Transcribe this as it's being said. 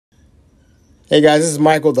Hey guys, this is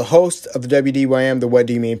Michael, the host of the WDYM, the What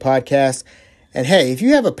Do You Mean podcast. And hey, if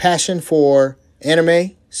you have a passion for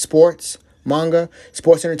anime, sports, manga,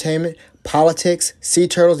 sports entertainment, politics, sea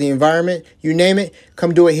turtles, the environment, you name it,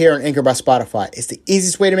 come do it here on Anchor by Spotify. It's the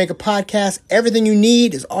easiest way to make a podcast. Everything you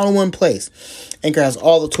need is all in one place. Anchor has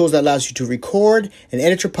all the tools that allows you to record and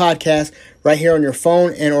edit your podcast right here on your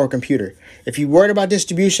phone and or computer. If you're worried about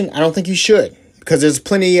distribution, I don't think you should, because there's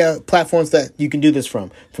plenty of platforms that you can do this from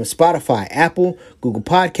Spotify, Apple, Google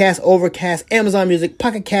Podcasts, Overcast, Amazon Music,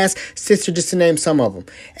 Pocket Cast, Stitcher, just to name some of them.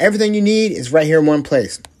 Everything you need is right here in one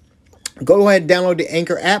place. Go ahead and download the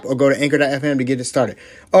Anchor app or go to anchor.fm to get it started.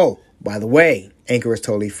 Oh, by the way, Anchor is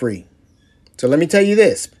totally free. So let me tell you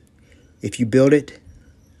this. If you build it,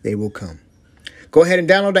 they will come. Go ahead and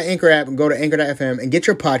download the Anchor app and go to anchor.fm and get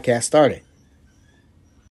your podcast started.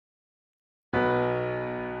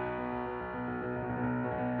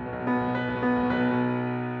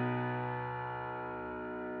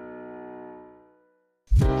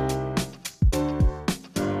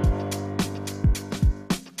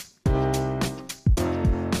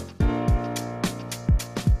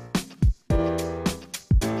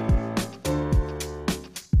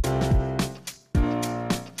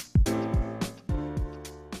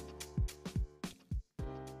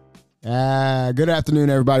 Good afternoon,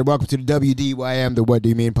 everybody. Welcome to the WDYM, the What Do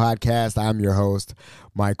You Mean podcast. I'm your host,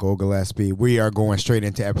 Michael Gillespie. We are going straight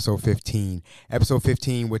into episode 15. Episode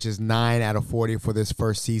 15, which is 9 out of 40 for this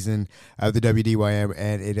first season of the WDYM,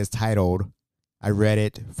 and it is titled, I read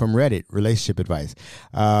it from Reddit, Relationship Advice.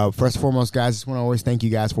 First and foremost, guys, I just want to always thank you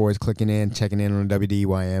guys for always clicking in, checking in on the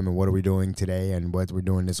WDYM and what are we doing today and what we're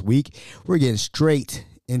doing this week. We're getting straight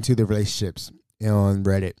into the relationships on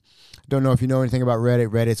Reddit. Don't know if you know anything about Reddit.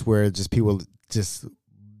 Reddit's where just people just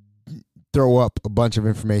throw up a bunch of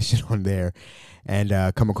information on there and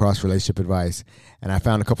come across relationship advice. And I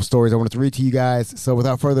found a couple stories I wanted to read to you guys. So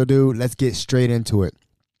without further ado, let's get straight into it.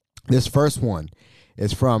 This first one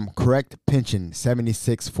is from Correct Pension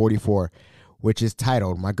 7644, which is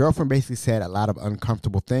titled, My girlfriend basically said a lot of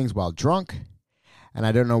uncomfortable things while drunk, and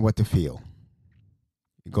I don't know what to feel.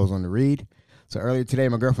 It goes on to read. So earlier today,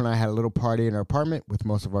 my girlfriend and I had a little party in our apartment with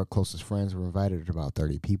most of our closest friends. We were invited to about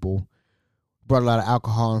 30 people. Brought a lot of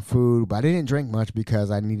alcohol and food, but I didn't drink much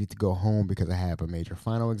because I needed to go home because I have a major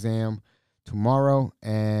final exam tomorrow,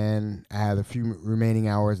 and I have a few remaining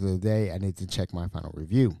hours of the day. I need to check my final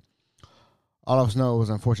review. All of us know it was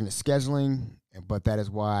unfortunate scheduling, but that is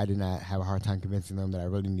why I did not have a hard time convincing them that I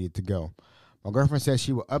really needed to go. My girlfriend says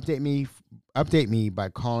she will update me by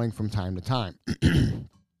calling from time to time.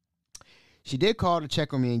 She did call to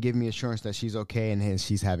check on me and give me assurance that she's okay and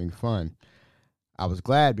she's having fun. I was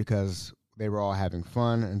glad because they were all having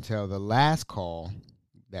fun until the last call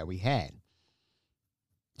that we had.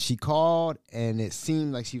 She called and it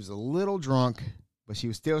seemed like she was a little drunk, but she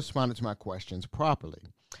was still responding to my questions properly.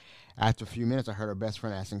 After a few minutes, I heard her best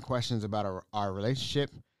friend asking questions about our relationship,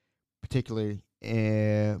 particularly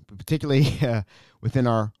within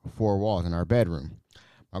our four walls in our bedroom.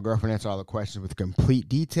 My girlfriend answered all the questions with complete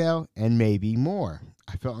detail and maybe more.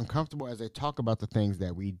 I felt uncomfortable as they talked about the things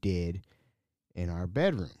that we did in our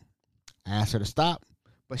bedroom. I asked her to stop,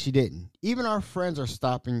 but she didn't. Even our friends are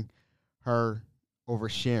stopping her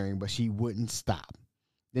oversharing, but she wouldn't stop.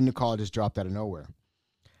 Then the call just dropped out of nowhere.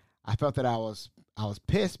 I felt that I was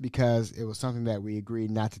pissed because it was something that we agreed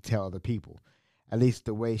not to tell other people, at least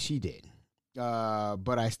the way she did.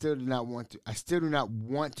 But I still do not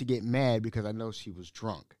want to get mad because I know she was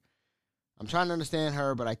drunk. I'm trying to understand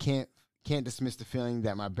her, but I can't dismiss the feeling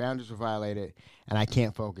that my boundaries were violated and I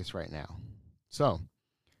can't focus right now. So,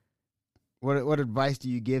 what advice do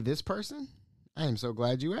you give this person? I am so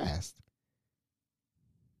glad you asked.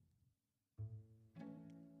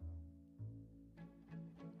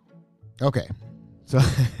 Okay, so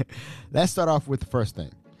let's start off with the first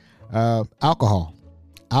thing. Alcohol.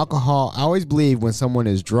 Alcohol, I always believe when someone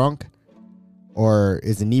is drunk or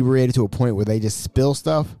is inebriated to a point where they just spill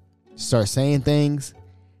stuff, start saying things,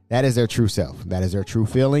 that is their true self. That is their true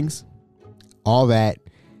feelings. All that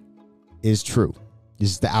is true.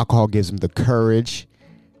 Just the alcohol gives them the courage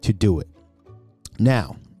to do it.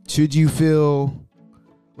 Now, should you feel,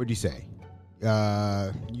 what did you say?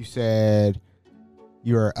 You said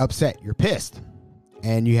you're upset, you're pissed,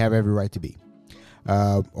 and you have every right to be.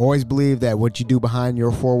 Always believe that what you do behind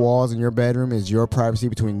your four walls in your bedroom is your privacy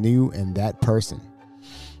between you and that person.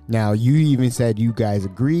 Now, you even said you guys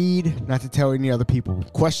agreed not to tell any other people.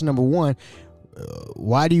 Question number one,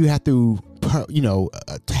 why do you have to,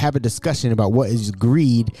 have a discussion about what is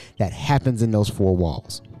agreed that happens in those four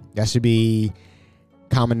walls? That should be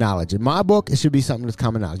common knowledge. In my book, it should be something that's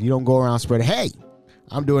common knowledge. You don't go around spreading, hey,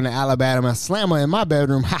 I'm doing the Alabama Slammer in my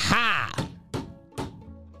bedroom. Ha ha.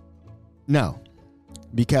 No,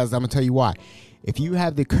 because I'm going to tell you why. If you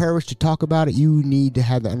have the courage to talk about it, you need to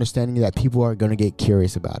have the understanding that people are going to get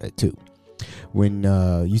curious about it too. When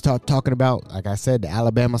you start talking about, like I said, the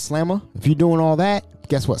Alabama Slammer, if you're doing all that,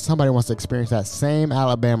 guess what? Somebody wants to experience that same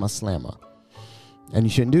Alabama Slammer. And you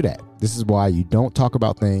shouldn't do that. This is why you don't talk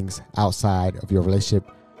about things outside of your relationship.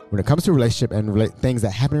 When it comes to a relationship and things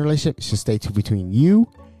that happen in a relationship, it should stay between you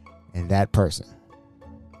and that person.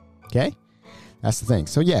 Okay? That's the thing.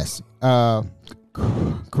 So, yes,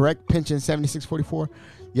 correct pension 7644,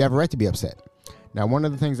 you have a right to be upset. Now, one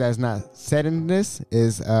of the things that is not said in this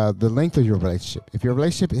is the length of your relationship. If your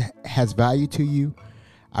relationship has value to you,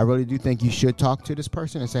 I really do think you should talk to this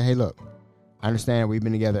person and say, hey, look, I understand we've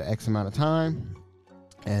been together X amount of time,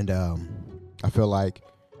 and I feel like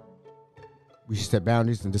we should set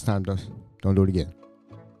boundaries, and this time don't do it again.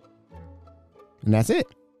 And that's it.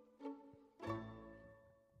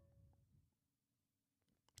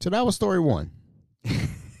 So that was story one.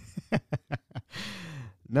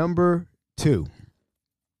 Number 2.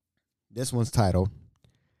 This one's titled,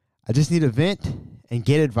 I just need to vent and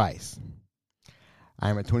get advice. I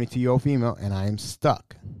am a 22-year-old female, and I am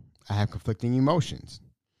stuck. I have conflicting emotions.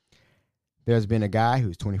 There's been a guy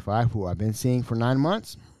who's 25 who I've been seeing for 9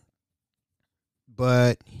 months,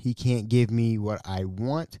 but he can't give me what I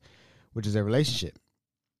want, which is a relationship.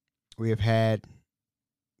 We have had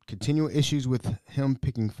continual issues with him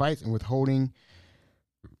picking fights and withholding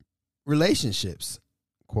relationships,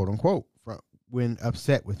 quote unquote, from when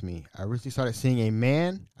upset with me. I recently started seeing a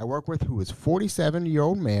man I work with who is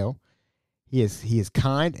 47-year-old male. He is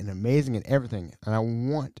kind and amazing in everything, and I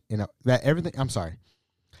want that everything. I'm sorry.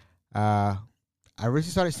 I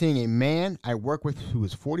recently started seeing a man I work with who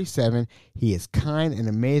is 47. He is kind and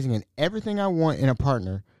amazing in everything I want in a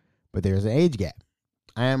partner, but there's an age gap.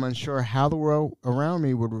 I am unsure how the world around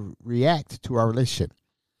me would react to our relationship.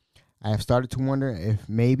 I have started to wonder if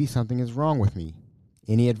maybe something is wrong with me.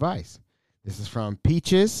 Any advice? This is from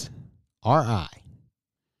Peaches R.I.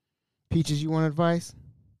 Peaches, you want advice?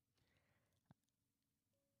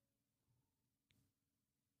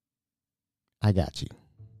 I got you.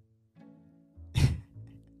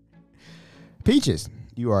 Peaches,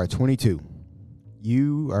 you are 22.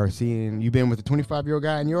 You've been with a 25-year-old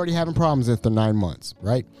guy, and you're already having problems after 9 months,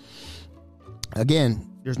 right? Again,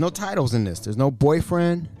 there's no titles in this. There's no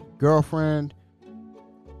boyfriend, girlfriend,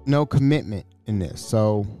 no commitment in this.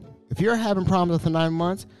 So if you're having problems after 9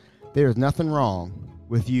 months, there's nothing wrong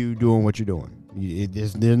with you doing what you're doing.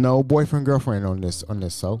 There's no boyfriend, girlfriend on this.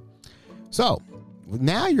 So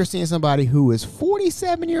now you're seeing somebody who is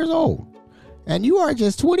 47 years old, and you are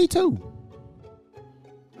just 22.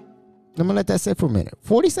 I'm going to let that sit for a minute.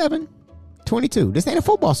 47, 22. This ain't a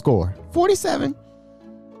football score. 47,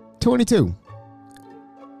 22.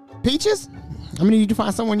 Peaches, I'm going to need you to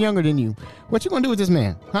find someone younger than you. What you going to do with this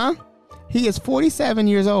man? Huh? He is 47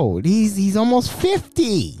 years old. He's almost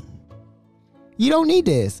 50. You don't need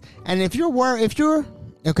this. And if you're worried,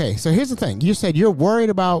 okay, so here's the thing. You said you're worried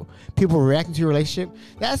about people reacting to your relationship.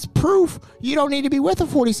 That's proof you don't need to be with a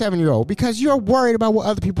 47-year-old because you're worried about what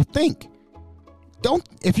other people think.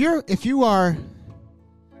 If you are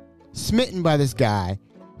smitten by this guy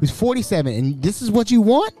who's 47 and this is what you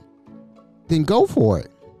want, then go for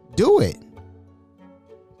it. Do it.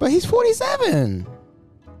 But he's 47.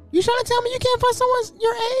 You trying to tell me you can't find someone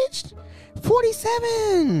your age?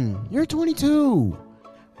 47. You're 22.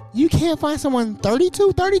 You can't find someone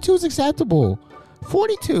 32? 32 is acceptable.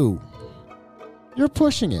 42. You're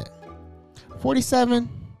pushing it. 47.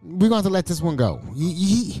 We're going to let this one go.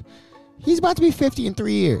 He's about to be 50 in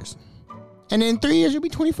 3 years. And in 3 years, you'll be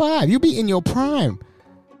 25. You'll be in your prime.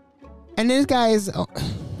 And this guy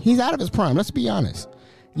he's out of his prime. Let's be honest.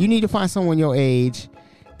 You need to find someone your age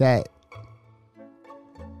that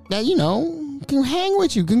can hang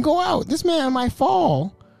with you, can go out. This man might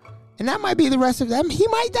fall, and that might be the rest of them. He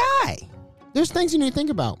might die. There's things you need to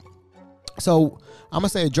think about. So I'm going to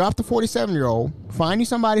say drop the 47-year-old, find you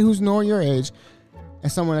somebody who's knowing your age,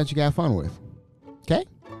 and someone that you can have fun with. Okay?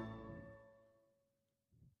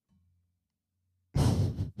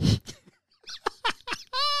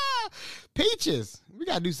 Peaches. We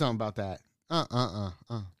got to do something about that.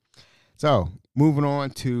 So, moving on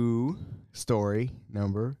to story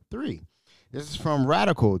number 3. This is from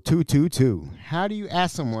Radical222. How do you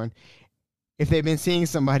ask someone if they've been seeing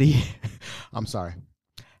somebody? I'm sorry.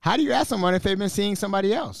 How do you ask someone if they've been seeing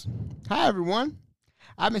somebody else? Hi, everyone.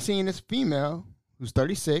 I've been seeing this female who's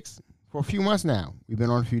 36 for a few months now. We've been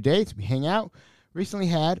on a few dates. We hang out. Recently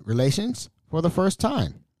had relations for the first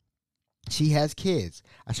time. she has kids.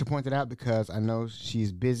 I should point that out because I know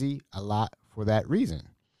she's busy a lot for that reason.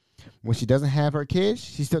 When she doesn't have her kids,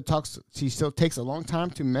 she still takes a long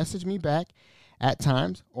time to message me back at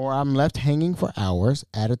times, or I'm left hanging for hours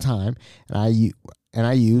at a time, and I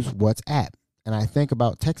use WhatsApp. And I think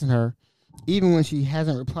about texting her even when she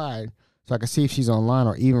hasn't replied, so I can see if she's online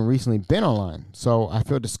or even recently been online. So I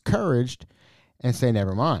feel discouraged and say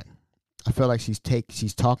never mind. I feel like she's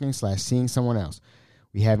talking / seeing someone else.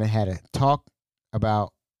 We haven't had a talk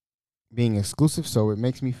about being exclusive, so it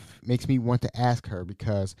makes me want to ask her,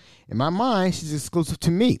 because in my mind she's exclusive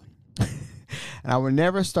to me. And I would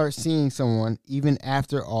never start seeing someone even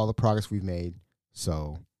after all the progress we've made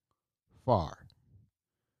so far.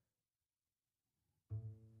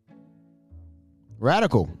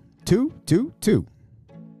 Radical 222.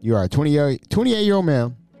 You are a 28-year-old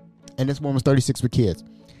male, and this woman's 36 with kids.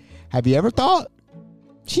 Have you ever thought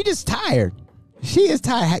she just tired? She is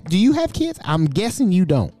tired. Do you have kids? I'm guessing you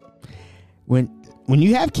don't. When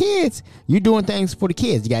you have kids, you're doing things for the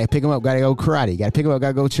kids. You got to pick them up, got to go karate. You got to pick them up, got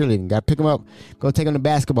to go cheerleading. Got to pick them up, go take them to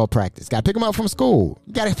basketball practice. Got to pick them up from school.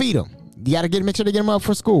 You got to feed them. You got to make sure to get them up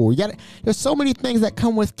for school. There's so many things that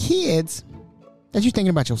come with kids that you're thinking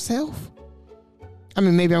about yourself. I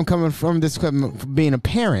mean, maybe I'm coming from from being a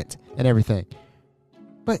parent and everything,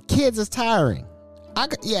 but kids is tiring.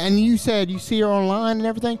 And you said you see her online and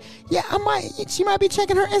everything. Yeah, she might be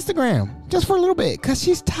checking her Instagram just for a little bit because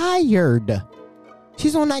she's tired.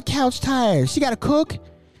 She's on that couch tired. She got to cook,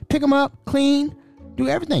 pick them up, clean, do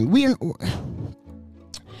everything. And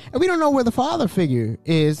we don't know where the father figure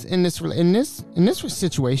is in this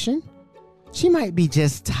situation. She might be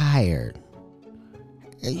just tired.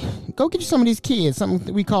 Hey, go get you some of these kids, something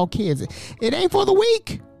that we call kids. It ain't for the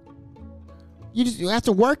weak.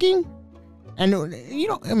 After working. And,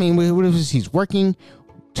 what if she's working,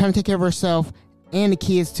 trying to take care of herself and the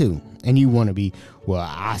kids too? And you want to be, well,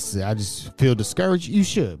 I just feel discouraged. You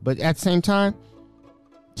should. But at the same time,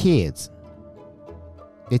 kids,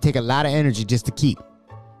 they take a lot of energy just to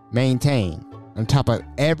maintain, on top of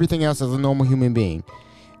everything else as a normal human being.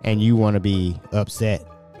 And you want to be upset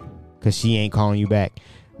because she ain't calling you back.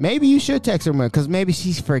 Maybe you should text her, because maybe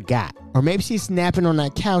she's forgot. Or maybe she's snapping on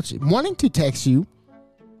that couch wanting to text you,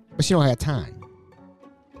 but she don't have time.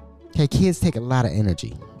 Okay, kids take a lot of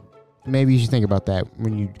energy. Maybe you should think about that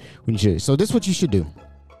when you should. So this is what you should do.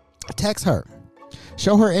 Text her.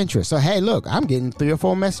 Show her interest. So, hey, look, I'm getting 3 or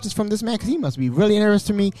 4 messages from this man because he must be really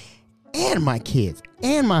interested in me and my kids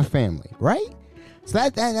and my family, right? So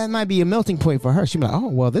that might be a melting point for her. She'll be like, oh,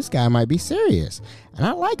 well, this guy might be serious. And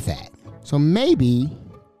I like that. So maybe,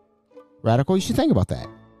 Radical, you should think about that.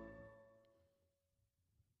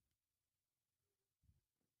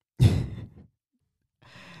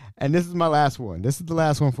 And this is my last one. This is the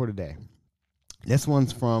last one for today. This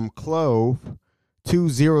one's from Clove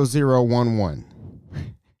 20011.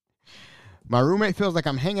 My roommate feels like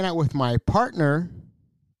I'm hanging out with my partner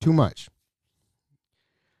too much.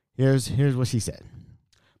 Here's what she said.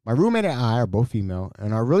 My roommate and I are both female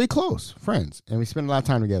and are really close friends, and we spend a lot of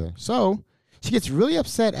time together. So she gets really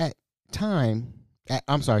upset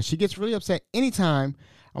she gets really upset anytime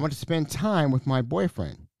I want to spend time with my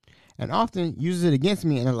boyfriend, and often uses it against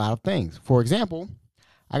me in a lot of things. For example,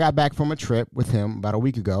 I got back from a trip with him about a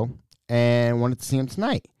week ago and wanted to see him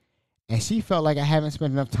tonight, and she felt like I haven't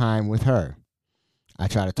spent enough time with her. I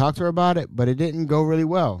tried to talk to her about it, but it didn't go really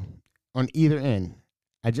well on either end.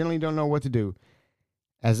 I generally don't know what to do,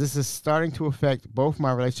 as this is starting to affect both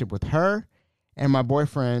my relationship with her and my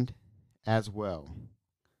boyfriend as well.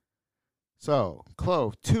 So,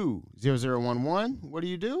 Clove 20011, what do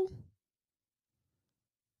you do?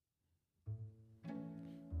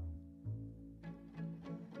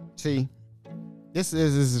 See, this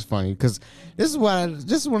is funny because this is one of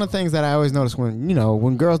the things that I always notice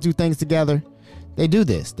when girls do things together. They do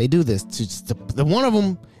this. The one of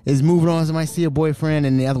them is moving on, so might see a boyfriend,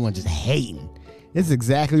 and the other one just hating. This is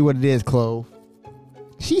exactly what it is, Clove.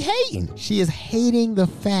 She hating. She is hating the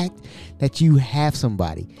fact that you have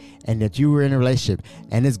somebody and that you were in a relationship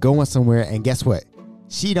and it's going somewhere. And guess what?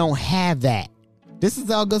 She don't have that. This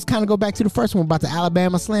is all goes kind of go back to the first one about the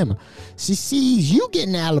Alabama Slammer. She sees you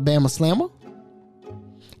getting the Alabama Slammer,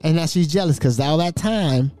 and now she's jealous because all that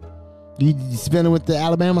time you spending with the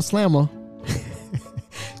Alabama Slammer,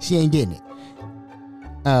 she ain't getting it.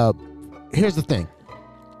 Here's the thing.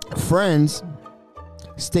 Friends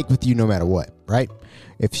stick with you no matter what, right?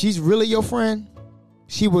 If she's really your friend,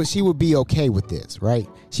 she would be okay with this, right?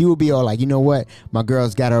 She would be all like, you know what? My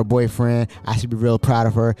girl's got her boyfriend. I should be real proud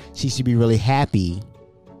of her. She should be really happy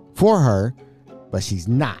for her, but she's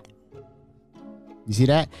not. You see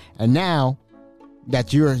that? And now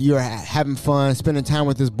that you're having fun, spending time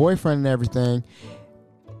with this boyfriend and everything,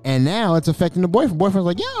 and now it's affecting the boyfriend. Boyfriend's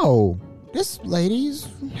like, yo, this lady's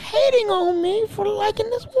hating on me for liking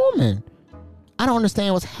this woman. I don't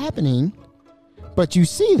understand what's happening, but you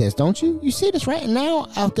see this, don't you? You see this, right? And now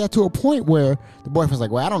I've got to a point where the boyfriend's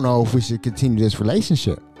like, well, I don't know if we should continue this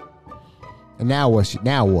relationship. And now what?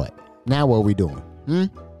 Now what? Now what are we doing?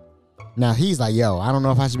 Now he's like, yo, I don't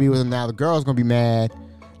know if I should be with him now. The girl's gonna be mad.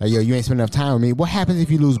 Like, yo, you ain't spend enough time with me. What happens if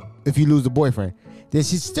you lose the boyfriend? Then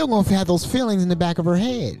she's still gonna have those feelings in the back of her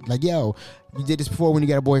head. Like, yo, you did this before when you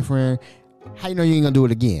got a boyfriend. How you know you ain't gonna do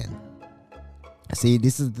it again? See,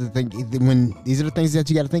 this is the thing. These are the things that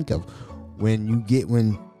you got to think of when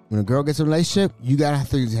a girl gets a relationship. You gotta have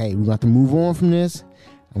to, hey, we got to move on from this.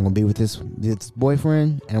 I'm gonna be with this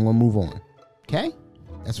boyfriend, and I'm gonna move on. Okay,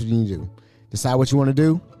 that's what you need to do. Decide what you want to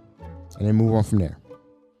do, and then move on from there.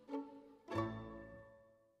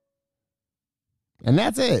 And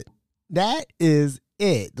that's it. That is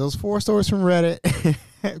it. Those 4 stories from Reddit.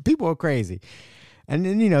 People are crazy. And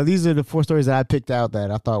then, these are the 4 stories that I picked out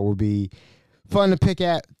that I thought would be fun to pick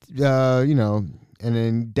at, and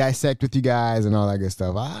then dissect with you guys and all that good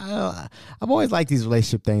stuff. I've always liked these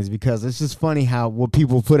relationship things because it's just funny what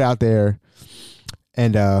people put out there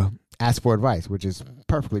and ask for advice, which is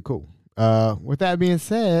perfectly cool. With that being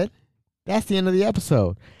said, that's the end of the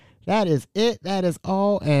episode. That is it. That is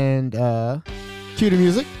all. And cue the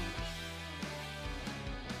music.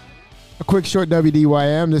 A quick short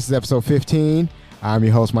WDYM. This is episode 15. I'm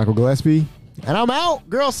your host, Michael Gillespie. And I'm out,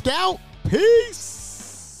 Girl Scout. Peace.